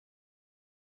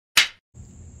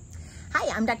Hi,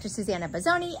 I'm Dr. Susanna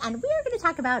Bazzoni, and we're going to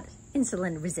talk about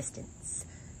insulin resistance.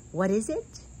 What is it,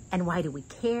 and why do we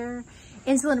care?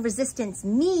 Insulin resistance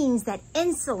means that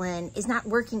insulin is not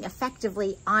working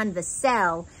effectively on the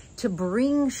cell to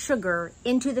bring sugar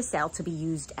into the cell to be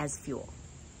used as fuel,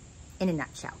 in a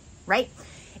nutshell, right?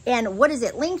 And what is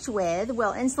it linked with?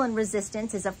 Well, insulin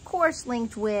resistance is, of course,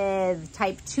 linked with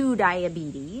type 2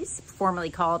 diabetes, formerly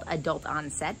called adult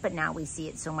onset, but now we see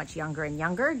it so much younger and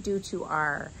younger due to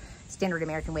our standard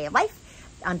American way of life.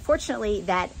 Unfortunately,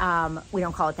 that we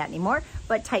don't call it that anymore,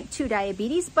 but type 2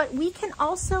 diabetes. But we can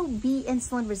also be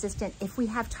insulin resistant if we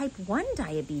have type 1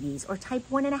 diabetes or type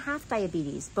 1.5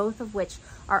 diabetes, both of which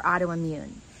are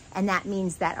autoimmune. And that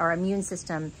means that our immune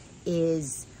system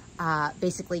is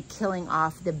basically killing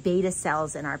off the beta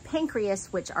cells in our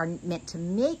pancreas, which are meant to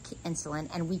make insulin,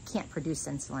 and we can't produce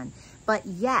insulin. But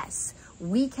yes,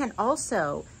 we can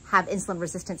also have insulin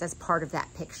resistance as part of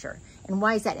that picture. And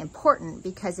why is that important?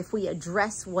 Because if we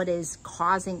address what is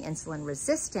causing insulin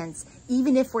resistance,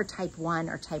 even if we're type 1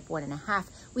 or type 1.5,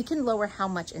 we can lower how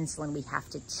much insulin we have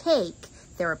to take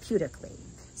therapeutically.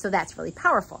 So that's really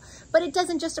powerful. But it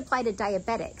doesn't just apply to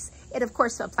diabetics. It, of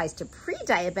course, applies to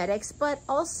pre-diabetics, but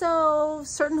also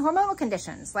certain hormonal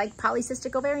conditions like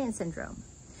polycystic ovarian syndrome.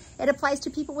 It applies to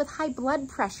people with high blood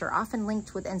pressure, often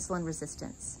linked with insulin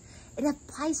resistance. It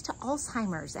applies to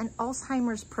Alzheimer's and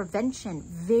Alzheimer's prevention,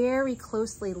 very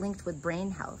closely linked with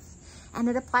brain health. And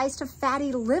it applies to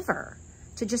fatty liver,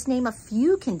 to just name a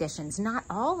few conditions, not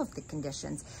all of the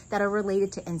conditions that are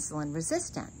related to insulin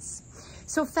resistance.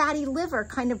 So fatty liver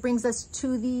kind of brings us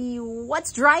to the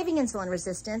what's driving insulin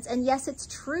resistance. And yes, it's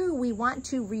true, we want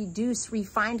to reduce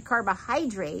refined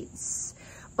carbohydrates.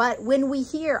 But when we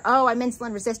hear, oh, I'm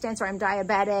insulin resistant, or I'm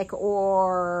diabetic,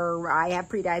 or I have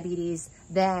prediabetes,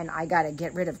 then I got to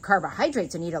get rid of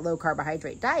carbohydrates and eat a low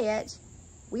carbohydrate diet,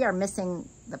 we are missing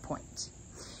the point.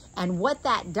 And what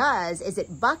that does is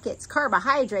it buckets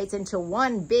carbohydrates into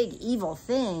one big evil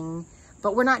thing,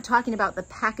 but we're not talking about the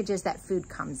packages that food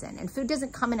comes in. And food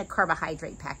doesn't come in a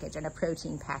carbohydrate package and a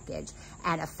protein package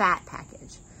and a fat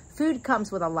package. Food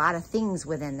comes with a lot of things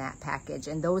within that package,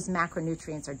 and those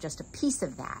macronutrients are just a piece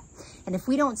of that. And if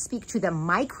we don't speak to the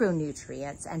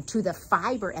micronutrients and to the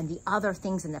fiber and the other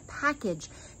things in the package,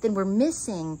 then we're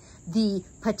missing the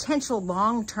potential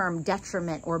long-term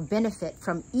detriment or benefit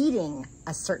from eating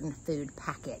a certain food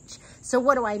package. So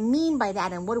what do I mean by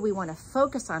that, and what do we want to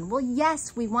focus on? Well,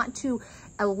 yes, we want to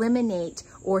eliminate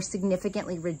or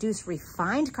significantly reduce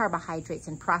refined carbohydrates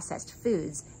in processed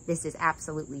foods. This is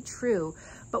absolutely true.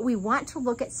 But we want to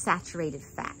look at saturated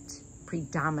fat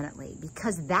predominantly,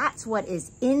 because that's what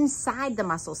is inside the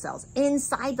muscle cells,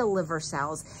 inside the liver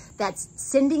cells, that's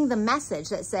sending the message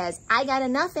that says, I got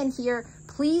enough in here.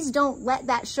 Please don't let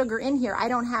that sugar in here. I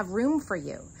don't have room for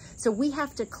you. So we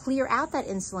have to clear out that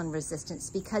insulin resistance,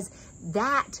 because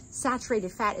that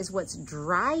saturated fat is what's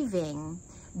driving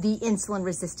the insulin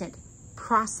resistant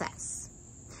process.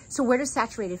 So where does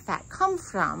saturated fat come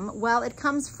from? Well, it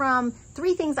comes from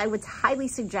three things I would highly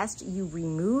suggest you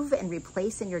remove and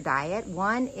replace in your diet.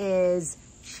 One is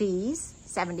cheese,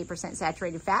 70%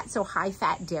 saturated fat, so high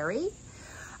fat dairy.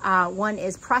 One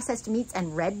is processed meats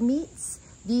and red meats.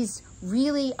 These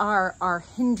really are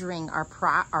hindering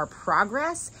our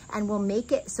progress and will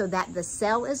make it so that the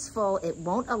cell is full. It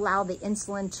won't allow the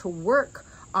insulin to work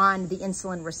on the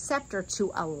insulin receptor to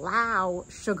allow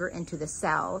sugar into the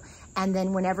cell. And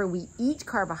then whenever we eat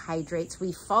carbohydrates,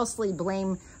 we falsely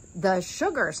blame the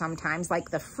sugar sometimes, like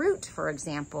the fruit, for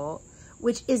example,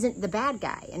 which isn't the bad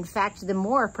guy. In fact, the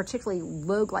more particularly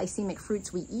low glycemic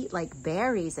fruits we eat, like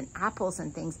berries and apples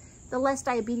and things, the less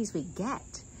diabetes we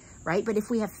get, right? But if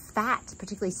we have fat,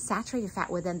 particularly saturated fat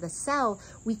within the cell,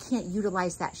 we can't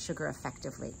utilize that sugar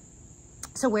effectively.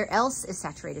 So where else is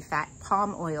saturated fat?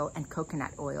 Palm oil and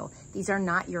coconut oil. These are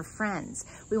not your friends.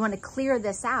 We want to clear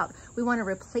this out. We want to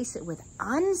replace it with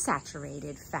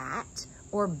unsaturated fat,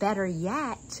 or better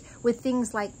yet, with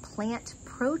things like plant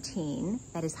protein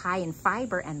that is high in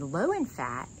fiber and low in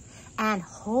fat, and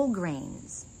whole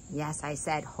grains. Yes, I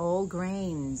said whole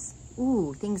grains.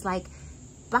 Ooh, things like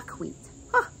buckwheat,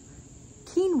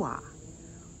 quinoa,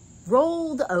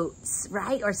 rolled oats,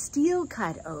 right? Or steel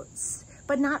cut oats.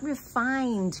 But not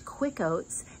refined quick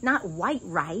oats, not white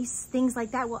rice. Things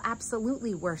like that will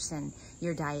absolutely worsen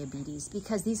your diabetes,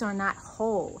 because these are not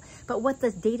whole. But what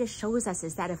the data shows us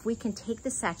is that if we can take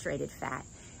the saturated fat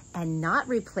and not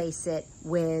replace it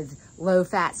with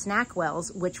low-fat snack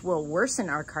wells, which will worsen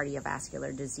our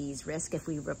cardiovascular disease risk if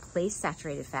we replace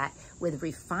saturated fat with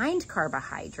refined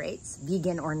carbohydrates,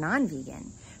 vegan or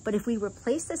non-vegan. But if we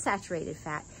replace the saturated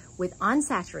fat with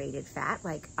unsaturated fat,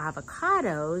 like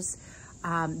avocados,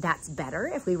 That's better.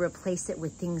 If we replace it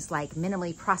with things like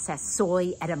minimally processed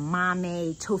soy,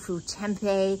 edamame, tofu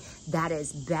tempeh, that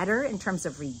is better in terms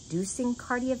of reducing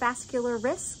cardiovascular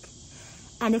risk.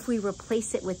 And if we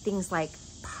replace it with things like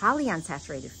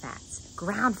polyunsaturated fats,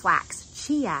 ground flax,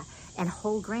 chia, and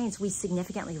whole grains, we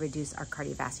significantly reduce our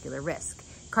cardiovascular risk.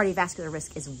 Cardiovascular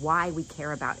risk is why we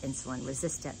care about insulin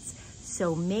resistance.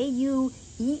 So may you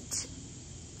eat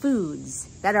foods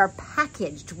that are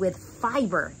packaged with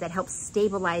fiber that helps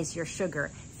stabilize your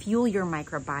sugar, fuel your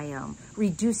microbiome,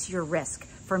 reduce your risk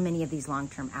for many of these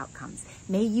long-term outcomes.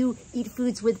 May you eat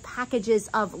foods with packages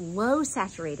of low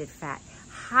saturated fat,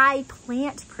 high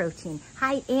plant protein,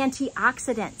 high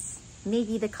antioxidants,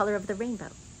 maybe the color of the rainbow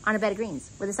on a bed of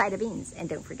greens with a side of beans. And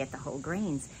don't forget the whole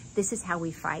grains. This is how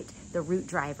we fight the root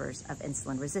drivers of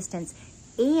insulin resistance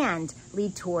and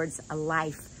lead towards a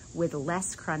life with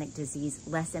less chronic disease,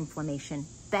 less inflammation,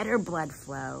 better blood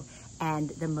flow, and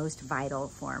the most vital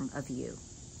form of you.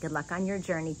 Good luck on your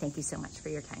journey. Thank you so much for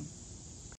your time.